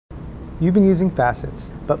You've been using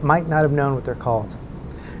Facets, but might not have known what they're called.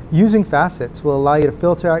 Using Facets will allow you to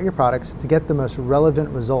filter out your products to get the most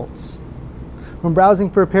relevant results. When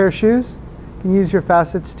browsing for a pair of shoes, you can use your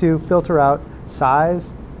Facets to filter out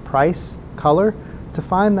size, price, color, to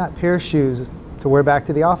find that pair of shoes to wear back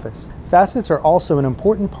to the office. Facets are also an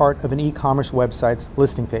important part of an e-commerce website's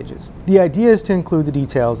listing pages. The idea is to include the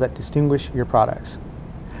details that distinguish your products.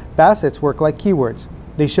 Facets work like keywords.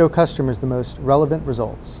 They show customers the most relevant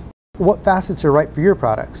results. What facets are right for your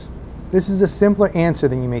products? This is a simpler answer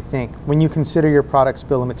than you may think when you consider your product's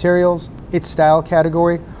bill of materials, its style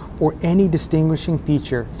category, or any distinguishing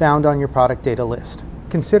feature found on your product data list.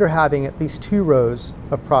 Consider having at least 2 rows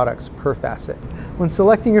of products per facet. When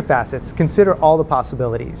selecting your facets, consider all the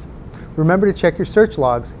possibilities. Remember to check your search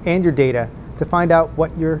logs and your data to find out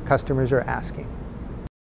what your customers are asking.